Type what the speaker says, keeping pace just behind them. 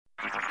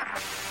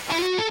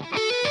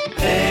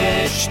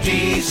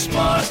HT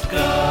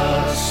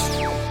Smartcast.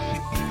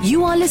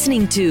 You are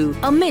listening to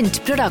a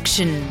Mint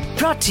production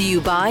brought to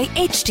you by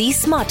HT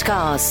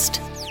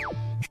Smartcast.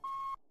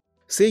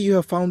 Say you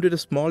have founded a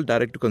small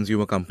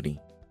direct-to-consumer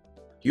company.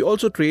 You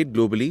also trade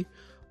globally,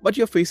 but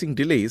you're facing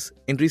delays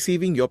in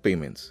receiving your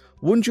payments.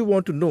 Wouldn't you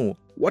want to know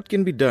what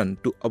can be done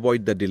to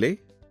avoid the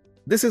delay?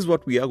 This is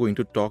what we are going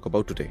to talk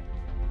about today.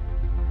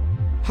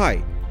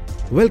 Hi,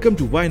 welcome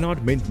to Why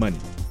Not Mint Money,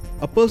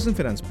 a personal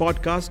finance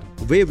podcast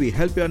where we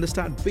help you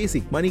understand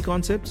basic money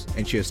concepts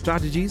and share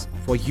strategies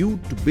for you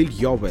to build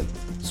your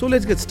wealth. So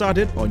let's get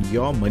started on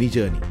your money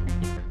journey.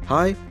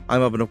 Hi,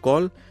 I'm Abhinav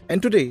Kaul,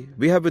 and today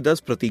we have with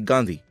us Prateek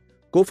Gandhi,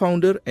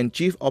 co-founder and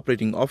chief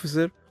operating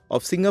officer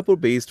of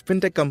Singapore-based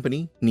fintech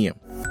company Nium.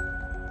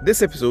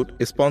 This episode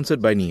is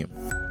sponsored by Nium.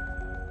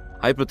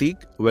 Hi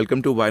Prateek,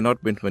 welcome to Why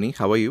Not Mint Money.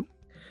 How are you?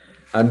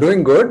 I'm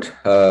doing good.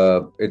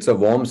 It's a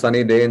warm,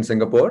 sunny day in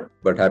Singapore,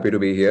 but happy to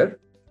be here.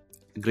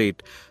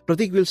 Great.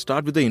 Prateek, we'll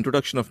start with the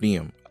introduction of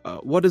Nium.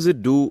 What does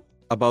it do,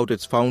 about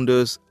its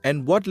founders,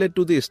 and what led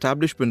to the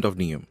establishment of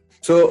Nium?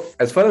 So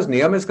as far as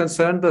Nium is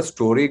concerned, the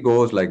story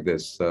goes like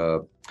this.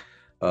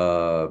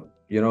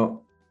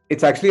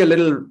 It's actually a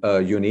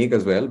little unique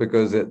as well,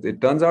 because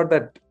it turns out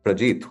that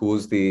Prajeet,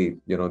 who's the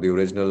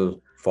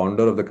original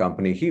founder of the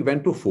company, he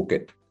went to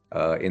Phuket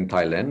in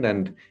Thailand,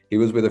 and he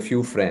was with a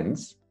few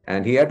friends,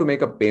 and he had to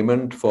make a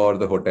payment for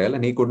the hotel,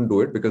 and he couldn't do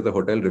it because the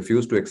hotel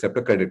refused to accept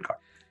a credit card.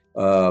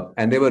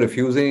 And they were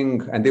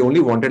refusing, and they only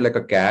wanted like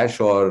a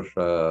cash or,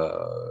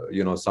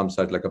 some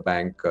such like a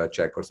bank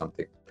check or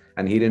something.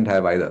 And he didn't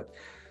have either.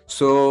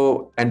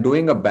 So, and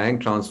doing a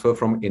bank transfer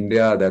from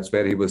India, that's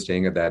where he was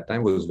staying at that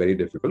time, was very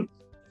difficult.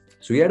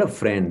 So he had a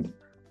friend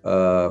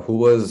who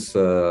was,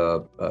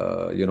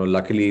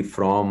 luckily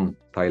from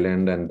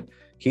Thailand, and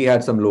he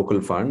had some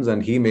local funds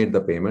and he made the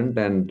payment.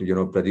 And,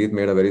 Prajeet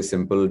made a very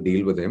simple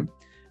deal with him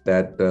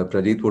that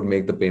Prajeet would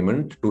make the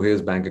payment to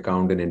his bank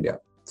account in India.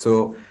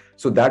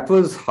 So that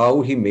was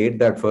how he made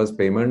that first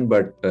payment.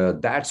 But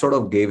that sort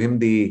of gave him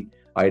the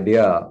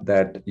idea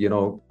that,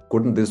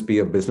 couldn't this be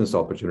a business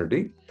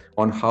opportunity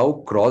on how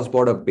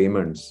cross-border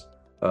payments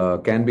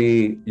can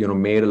be,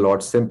 made a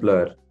lot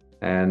simpler.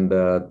 And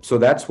so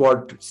that's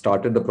what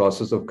started the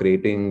process of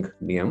creating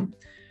Nium.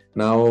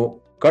 Now,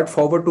 cut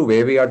forward to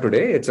where we are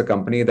today, it's a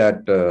company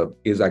that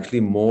is actually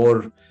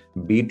more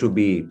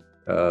B2B,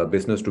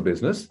 business to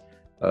business,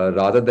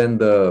 rather than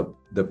the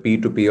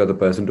P2P or the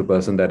person to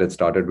person that it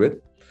started with.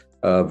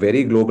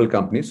 Very global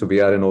company. So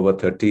we are in over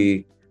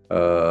 30,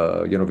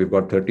 we've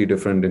got 30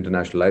 different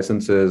international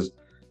licenses.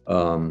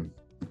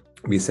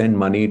 We send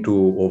money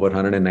to over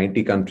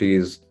 190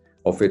 countries,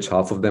 of which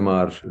half of them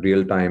are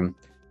real time.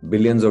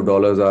 Billions of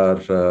dollars are,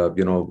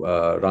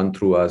 run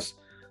through us.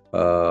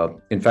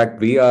 In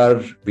fact, we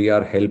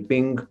are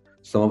helping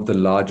some of the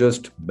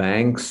largest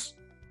banks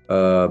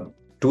to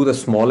the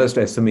smallest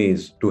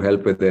SMEs to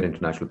help with their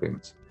international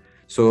payments.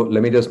 So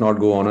let me just not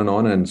go on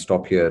and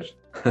stop here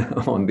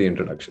on the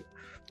introduction.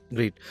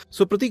 Great.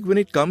 So Prateek, when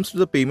it comes to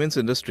the payments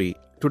industry,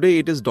 today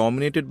it is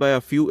dominated by a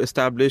few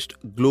established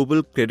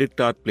global credit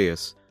card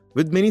players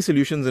with many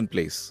solutions in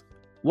place.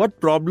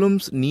 What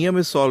problems Nium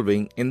is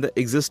solving in the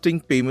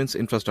existing payments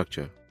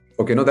infrastructure?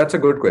 Okay, no, that's a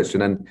good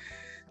question. And,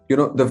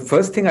 the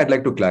first thing I'd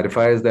like to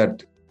clarify is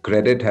that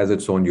credit has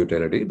its own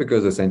utility,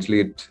 because essentially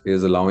it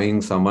is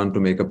allowing someone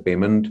to make a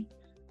payment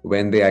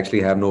when they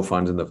actually have no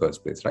funds in the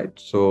first place, right?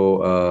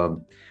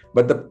 So,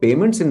 but the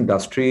payments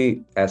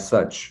industry as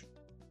such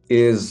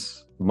is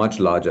much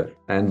larger.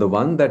 And the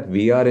one that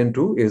we are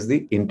into is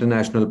the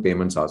international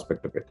payments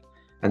aspect of it.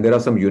 And there are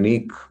some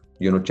unique,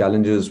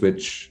 challenges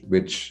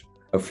which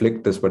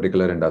afflict this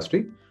particular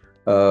industry.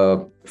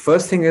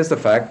 First thing is the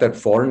fact that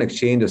foreign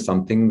exchange is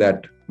something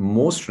that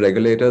most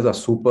regulators are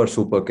super,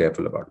 super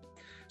careful about.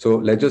 So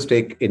let's just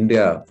take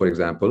India, for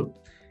example.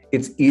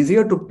 It's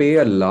easier to pay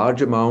a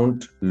large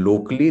amount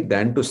locally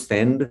than to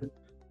send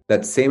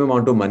that same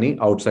amount of money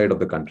outside of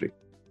the country,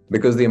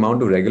 because the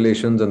amount of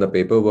regulations and the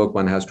paperwork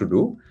one has to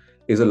do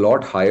is a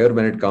lot higher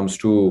when it comes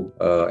to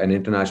an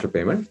international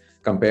payment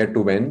compared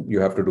to when you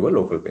have to do a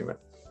local payment.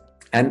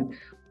 And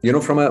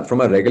from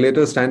a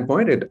regulator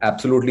standpoint, it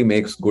absolutely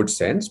makes good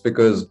sense,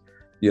 because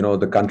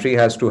the country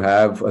has to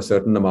have a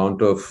certain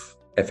amount of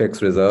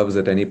FX reserves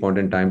at any point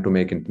in time to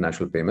make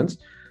international payments.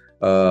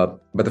 But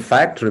the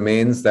fact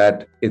remains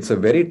that it's a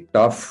very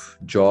tough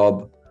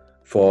job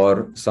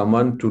for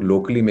someone to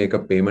locally make a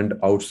payment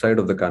outside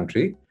of the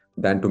country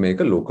than to make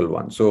a local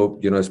one. So,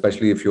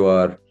 especially if you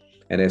are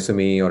an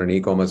SME or an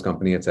e-commerce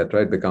company,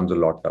 etc., it becomes a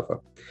lot tougher.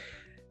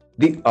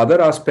 The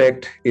other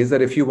aspect is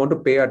that if you want to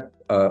pay a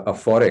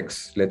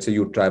Forex, let's say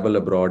you travel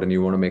abroad and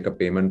you want to make a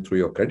payment through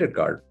your credit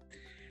card,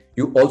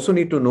 you also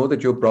need to know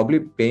that you're probably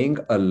paying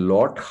a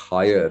lot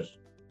higher.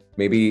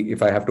 Maybe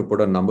if I have to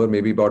put a number,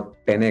 maybe about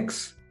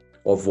 10x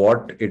of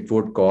what it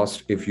would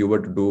cost if you were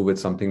to do with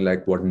something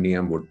like what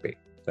Nium would pay,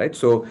 right?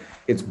 So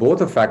it's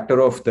both a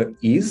factor of the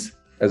ease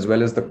as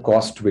well as the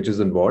cost which is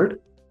involved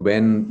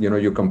when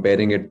you're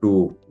comparing it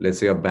to, let's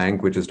say, a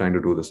bank which is trying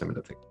to do the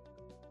similar thing.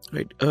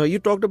 Right. You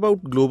talked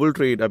about global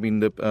trade. I mean,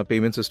 the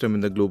payment system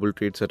in the global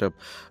trade setup.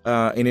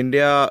 In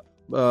India,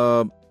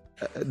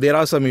 there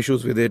are some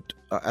issues with it,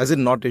 as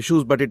in not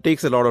issues, but it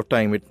takes a lot of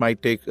time. It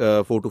might take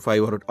 4 to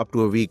 5 or up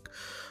to a week.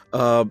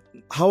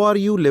 How are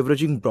you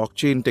leveraging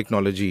blockchain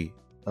technology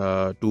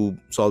to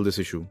solve this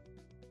issue?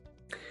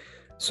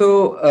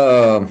 So,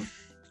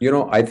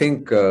 I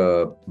think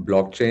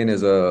blockchain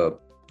is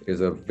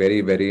a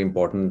very, very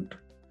important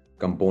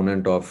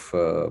component of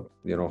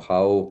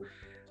how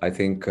I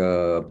think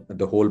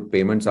the whole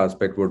payments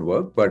aspect would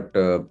work. But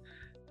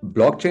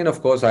blockchain,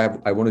 of course,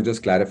 I want to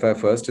just clarify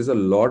first, is a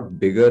lot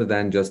bigger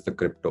than just the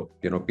crypto.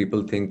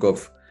 People think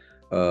of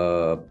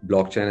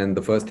blockchain and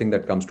the first thing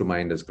that comes to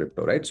mind is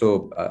crypto, right?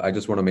 So I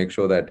just want to make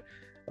sure that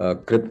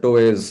crypto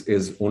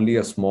is only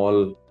a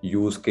small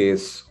use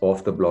case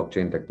of the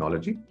blockchain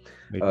technology.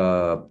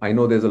 Right. I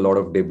know there's a lot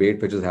of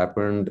debate which has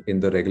happened in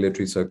the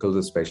regulatory circles,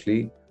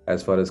 especially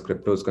as far as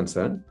crypto is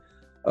concerned.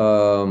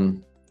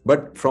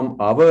 But from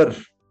our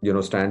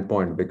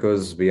standpoint,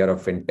 because we are a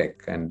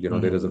fintech and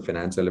there is a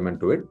finance element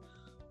to it,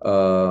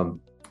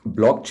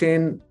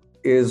 blockchain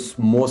is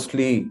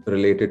mostly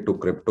related to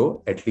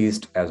crypto, at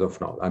least as of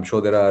now. I'm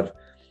sure there are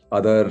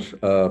other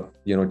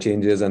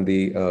changes and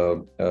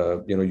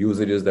the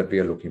usages that we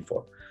are looking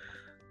for.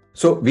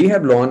 So we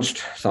have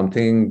launched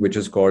something which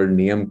is called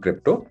Niyam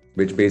Crypto,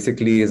 which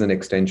basically is an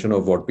extension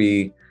of what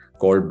we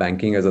call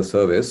banking as a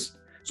service.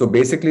 So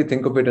basically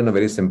think of it in a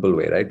very simple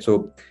way, right?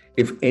 So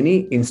if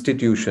any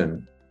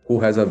institution who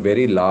has a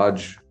very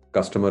large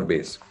customer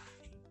base,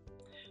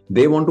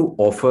 they want to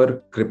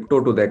offer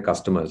crypto to their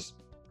customers,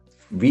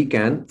 we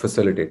can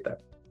facilitate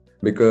that,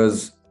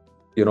 because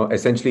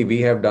essentially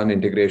we have done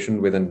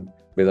integration with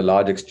a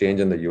large exchange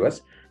in the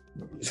US.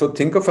 So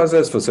think of us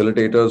as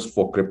facilitators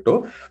for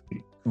crypto.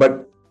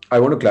 But I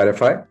want to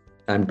clarify,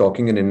 I'm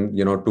talking to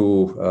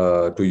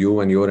you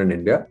and you're in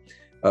India.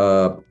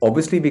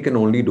 Obviously we can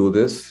only do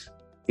this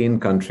in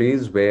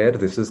countries where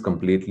this is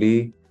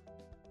completely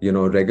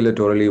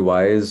regulatorily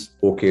wise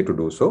okay to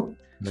do so.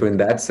 So in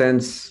that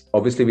sense,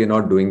 obviously we're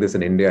not doing this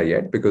in India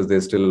yet because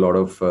there's still a lot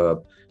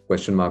of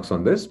question marks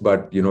on this.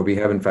 But we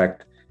have, in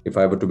fact, if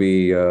I were to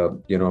be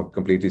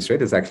completely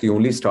straight, it's actually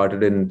only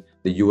started in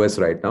the US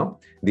right now.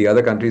 The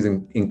other countries,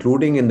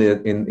 including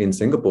in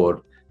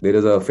Singapore, there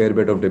is a fair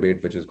bit of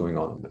debate which is going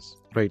on this.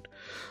 Right.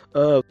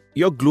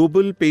 Your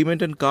global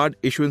payment and card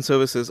issuance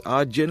services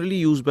are generally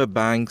used by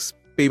banks,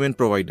 payment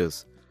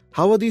providers.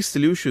 How are these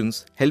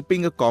solutions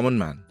helping a common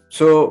man?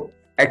 So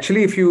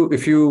actually, if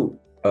you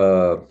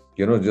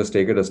just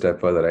take it a step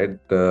further,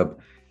 right?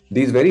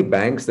 These very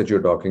banks that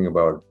you're talking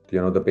about,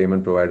 the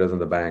payment providers and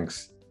the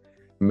banks,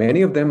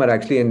 many of them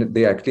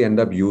they actually end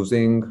up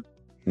using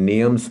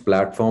Niyam's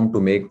platform to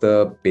make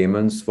the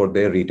payments for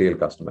their retail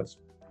customers.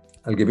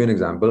 I'll give you an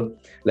example.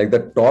 Like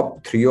the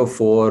top 3 or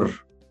 4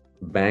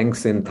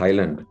 banks in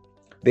Thailand,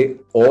 they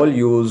all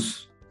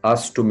use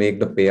us to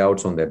make the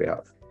payouts on their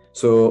behalf.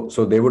 So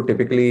they would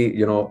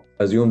typically,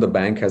 assume the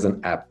bank has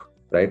an app,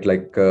 right?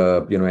 Like,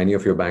 any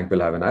of your bank will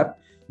have an app,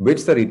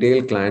 which the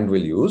retail client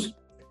will use.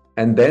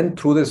 And then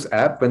through this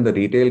app, when the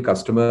retail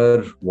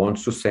customer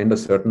wants to send a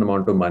certain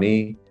amount of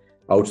money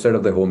outside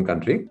of the home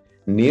country,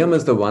 Niyam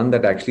is the one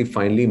that actually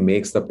finally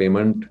makes the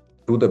payment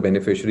to the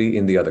beneficiary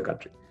in the other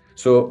country.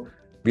 So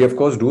we, of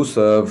course, do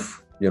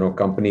serve,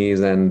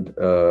 companies and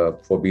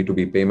for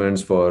B2B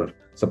payments, for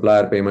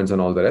supplier payments and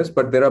all the rest.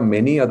 But there are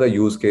many other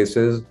use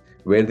cases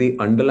where the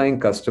underlying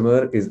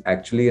customer is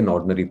actually an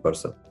ordinary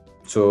person.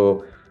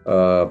 So,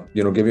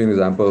 give you an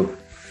example,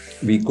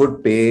 we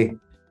could pay,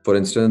 for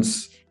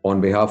instance, on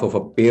behalf of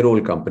a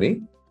payroll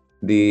company,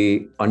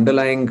 the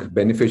underlying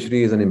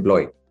beneficiary is an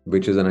employee,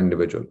 which is an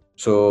individual.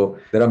 So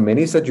there are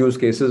many such use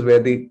cases where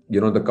the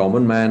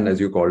common man, as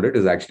you called it,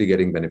 is actually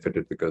getting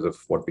benefited because of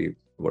what we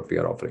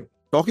are offering.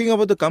 Talking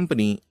about the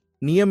company,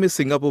 Niyam is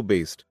Singapore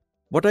based.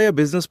 What are your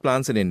business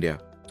plans in India?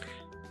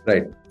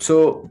 Right.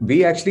 So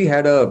we actually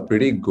had a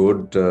pretty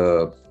good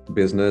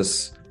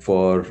business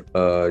for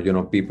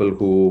people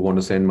who want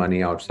to send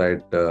money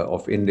outside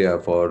of India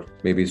for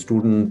maybe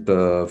student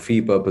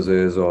fee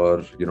purposes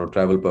or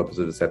travel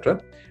purposes,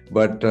 etc.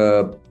 But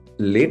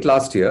late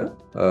last year,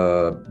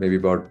 maybe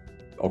about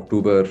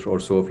October or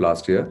so of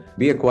last year,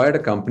 we acquired a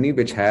company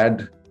which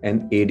had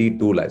an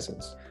AD2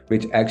 license,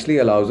 which actually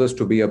allows us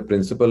to be a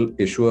principal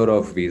issuer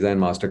of Visa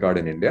and MasterCard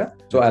in India.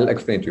 So I'll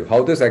explain to you.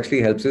 How this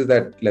actually helps is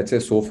that, let's say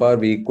so far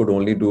we could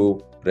only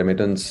do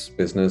remittance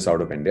business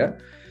out of India,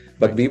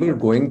 but we were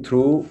going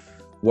through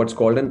what's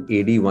called an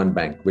AD1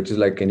 bank, which is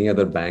like any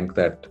other bank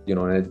that, an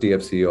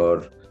HDFC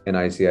or an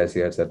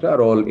ICICI, etc.,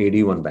 are all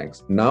AD1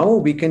 banks. Now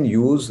we can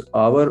use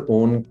our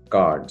own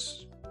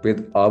cards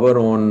with our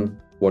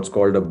own what's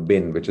called a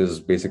BIN, which is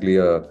basically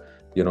the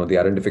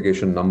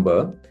identification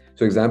number.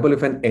 So example,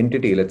 if an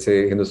entity, let's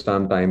say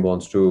Hindustan Times,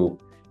 wants to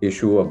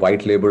issue a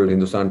white labeled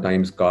Hindustan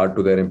Times card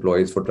to their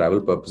employees for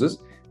travel purposes,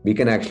 we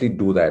can actually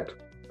do that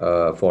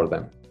for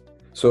them.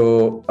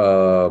 So,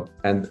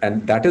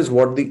 and that is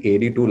what the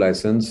AD2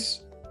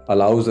 license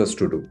allows us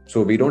to do.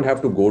 So we don't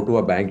have to go to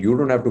a bank. You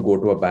don't have to go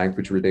to a bank,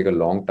 which will take a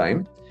long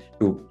time.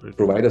 to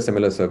provide a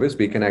similar service,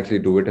 we can actually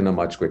do it in a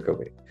much quicker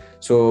way.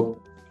 So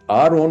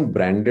our own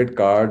branded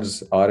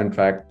cards are in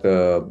fact,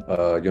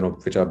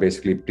 which are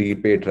basically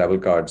prepaid travel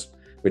cards,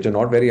 which are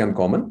not very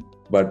uncommon.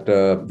 But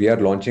we are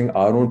launching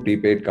our own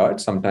prepaid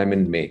cards sometime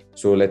in May.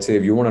 So let's say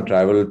if you want to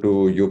travel to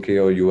UK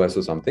or US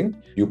or something,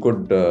 you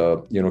could,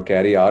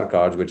 carry our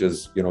cards, which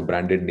is,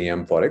 branded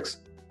Niyam Forex.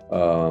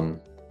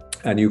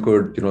 And you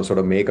could, sort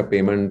of make a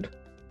payment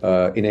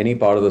in any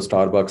part of the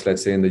Starbucks,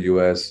 let's say in the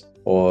US,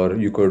 or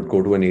you could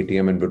go to an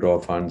ATM and withdraw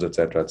funds,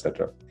 etc.,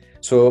 etc.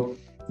 So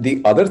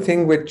the other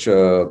thing which,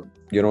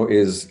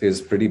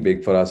 is pretty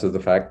big for us is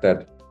the fact that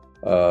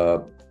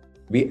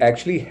we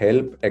actually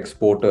help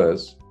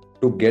exporters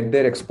to get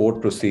their export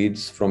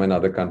proceeds from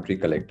another country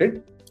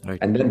collected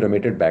and then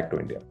remitted back to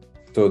India.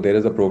 So there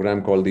is a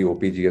program called the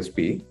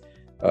OPGSP,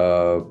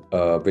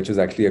 which is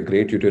actually a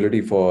great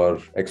utility for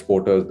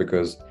exporters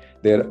because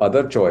their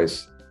other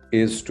choice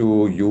is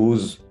to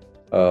use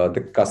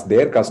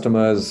their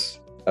customers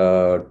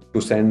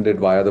to send it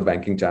via the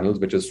banking channels,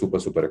 which is super,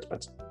 super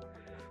expensive.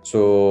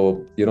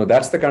 So,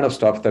 that's the kind of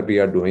stuff that we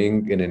are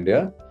doing in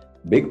India.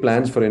 Big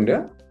plans for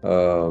India,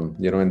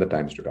 in the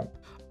times to come.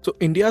 So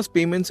India's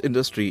payments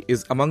industry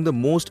is among the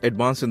most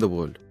advanced in the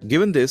world.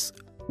 Given this,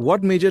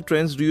 what major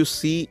trends do you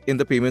see in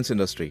the payments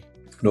industry?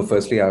 No,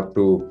 firstly, I have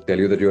to tell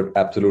you that you're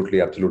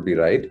absolutely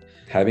right.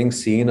 Having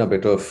seen a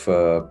bit of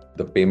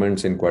the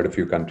payments in quite a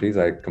few countries,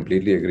 I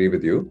completely agree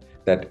with you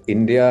that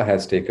India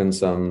has taken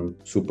some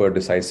super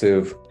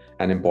decisive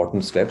and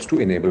important steps to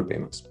enable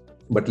payments.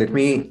 But let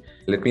me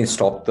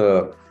stop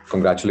the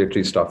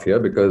congratulatory stuff here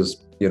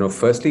because,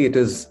 firstly, it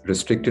is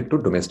restricted to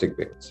domestic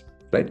payments.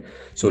 Right.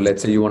 So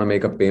let's say you want to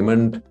make a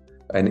payment,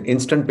 an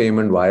instant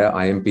payment via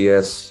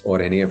IMPS or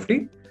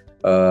NEFT.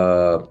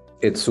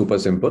 It's super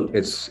simple.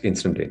 It's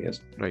instantaneous.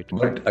 Right.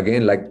 But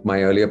again, like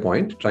my earlier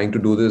point, trying to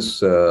do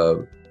this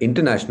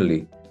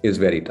internationally is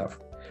very tough.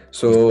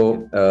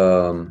 So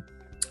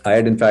I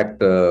had in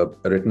fact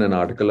written an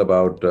article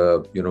about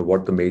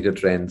what the major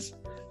trends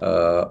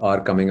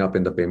are coming up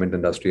in the payment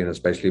industry and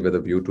especially with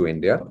a view to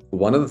India.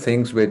 One of the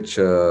things which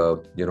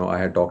I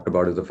had talked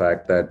about is the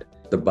fact that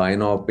the buy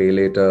now, pay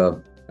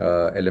later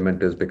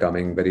element is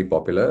becoming very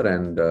popular.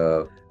 And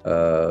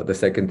the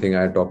second thing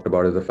I talked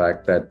about is the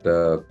fact that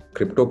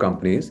crypto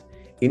companies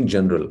in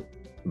general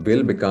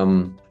will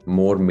become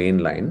more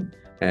mainline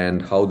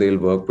and how they'll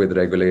work with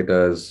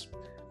regulators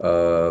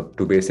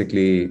to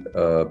basically,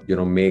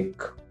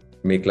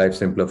 make life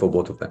simpler for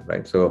both of them,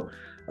 right? So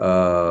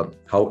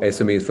how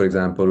SMEs, for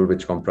example,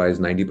 which comprise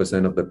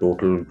 90% of the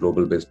total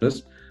global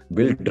business,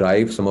 will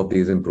drive some of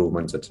these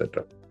improvements,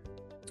 etc.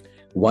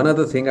 One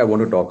other thing I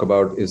want to talk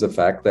about is the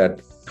fact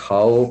that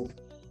how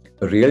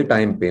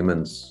real-time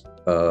payments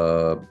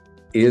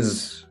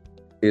is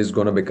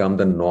going to become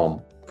the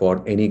norm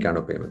for any kind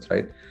of payments,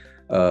 right?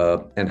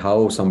 And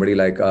how somebody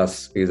like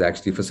us is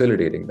actually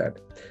facilitating that.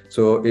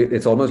 So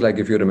it's almost like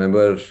if you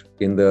remember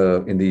in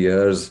the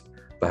years,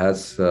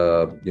 perhaps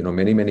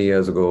many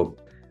years ago,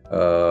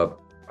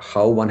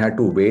 how one had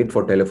to wait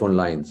for telephone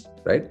lines,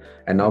 right?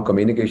 And now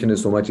communication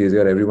is so much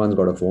easier. Everyone's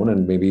got a phone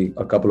and maybe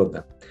a couple of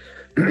them.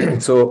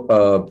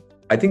 So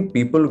I think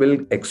people will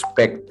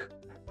expect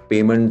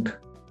payment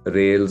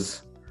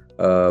rails,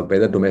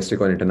 whether domestic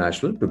or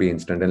international, to be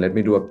instant. And let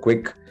me do a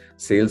quick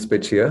sales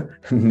pitch here.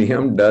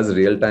 Niyam does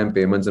real-time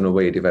payments in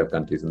over 85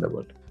 countries in the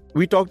world.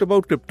 We talked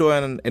about crypto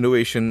and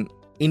innovation.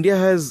 India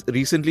has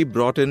recently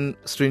brought in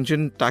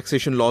stringent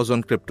taxation laws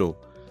on crypto.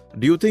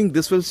 Do you think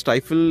this will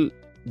stifle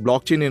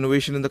blockchain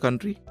innovation in the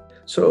country?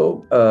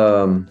 So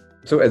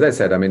as I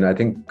said, I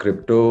think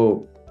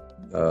crypto,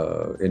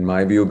 in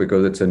my view,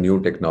 because it's a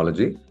new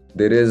technology,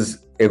 there is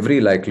every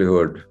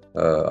likelihood,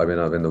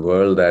 in the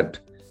world that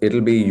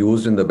it'll be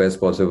used in the best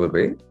possible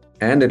way,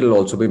 and it'll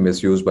also be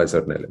misused by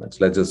certain elements.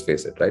 Let's just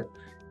face it, right?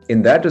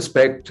 In that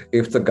respect,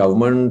 if the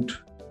government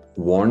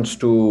wants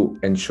to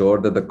ensure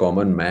that the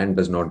common man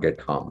does not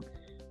get harmed,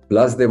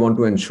 plus they want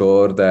to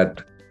ensure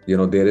that,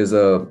 there is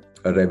a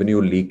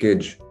revenue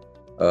leakage,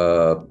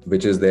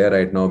 which is there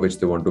right now, which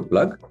they want to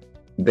plug,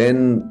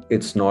 then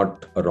it's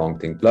not a wrong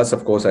thing. Plus,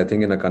 of course, I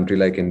think in a country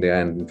like India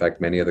and in fact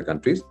many other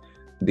countries,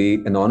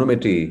 the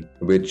anonymity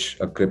which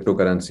a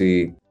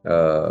cryptocurrency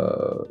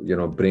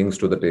brings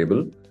to the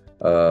table,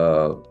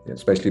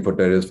 especially for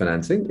terrorist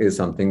financing, is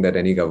something that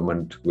any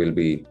government will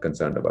be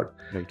concerned about.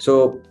 Right.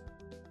 So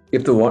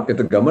if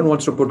the government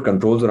wants to put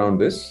controls around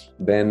this,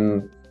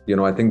 then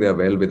I think they are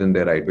well within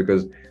their right,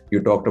 because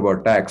you talked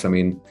about tax.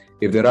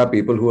 If there are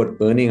people who are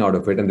earning out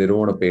of it and they don't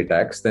want to pay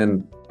tax,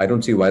 then I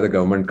don't see why the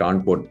government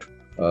can't put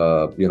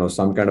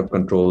some kind of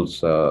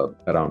controls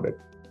around it.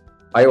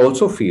 I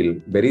also feel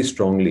very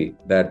strongly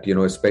that,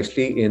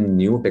 especially in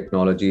new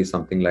technology,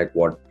 something like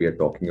what we are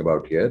talking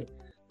about here,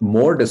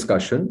 more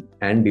discussion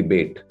and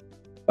debate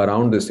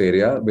around this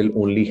area will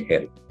only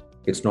help.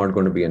 It's not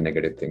going to be a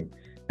negative thing.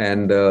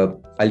 And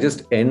I'll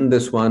just end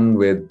this one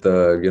with,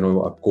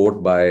 a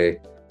quote by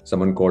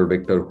someone called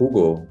Victor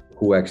Hugo,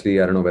 who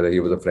actually, I don't know whether he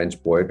was a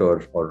French poet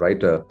or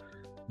writer,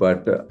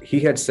 but he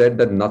had said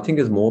that nothing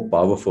is more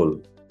powerful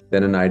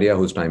than an idea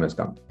whose time has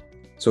come.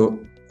 So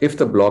if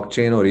the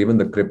blockchain or even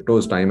the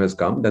crypto's time has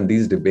come, then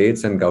these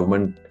debates and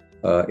government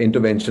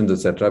interventions,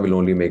 etc., will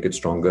only make it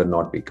stronger,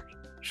 not weaker.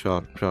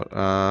 Sure.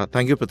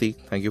 Thank you, Prateek.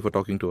 Thank you for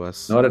talking to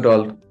us. Not at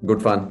all.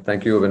 Good fun.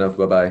 Thank you, Abhinav.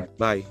 Bye-bye.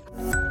 Bye.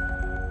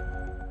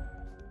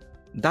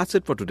 That's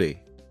it for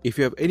today. If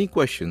you have any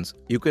questions,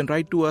 you can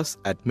write to us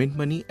at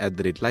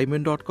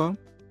mintmoney@livemint.com.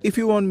 If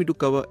you want me to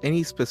cover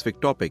any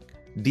specific topic,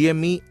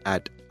 DM me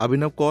at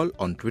AbhinavKaul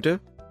on Twitter.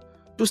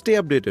 To stay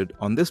updated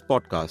on this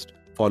podcast,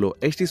 follow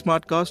HT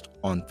Smartcast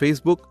on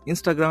Facebook,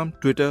 Instagram,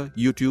 Twitter,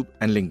 YouTube,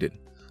 and LinkedIn.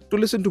 To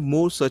listen to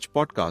more such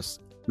podcasts,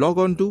 log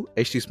on to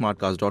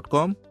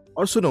htsmartcast.com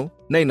और सुनो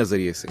नए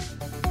नजरिए से.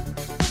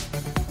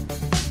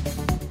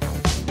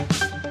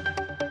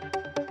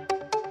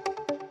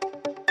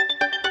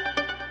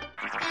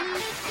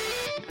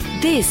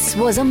 This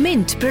was a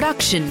Mint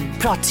production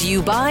brought to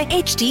you by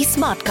HT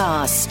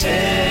Smartcast.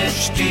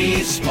 HT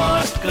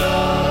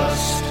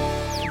Smartcast.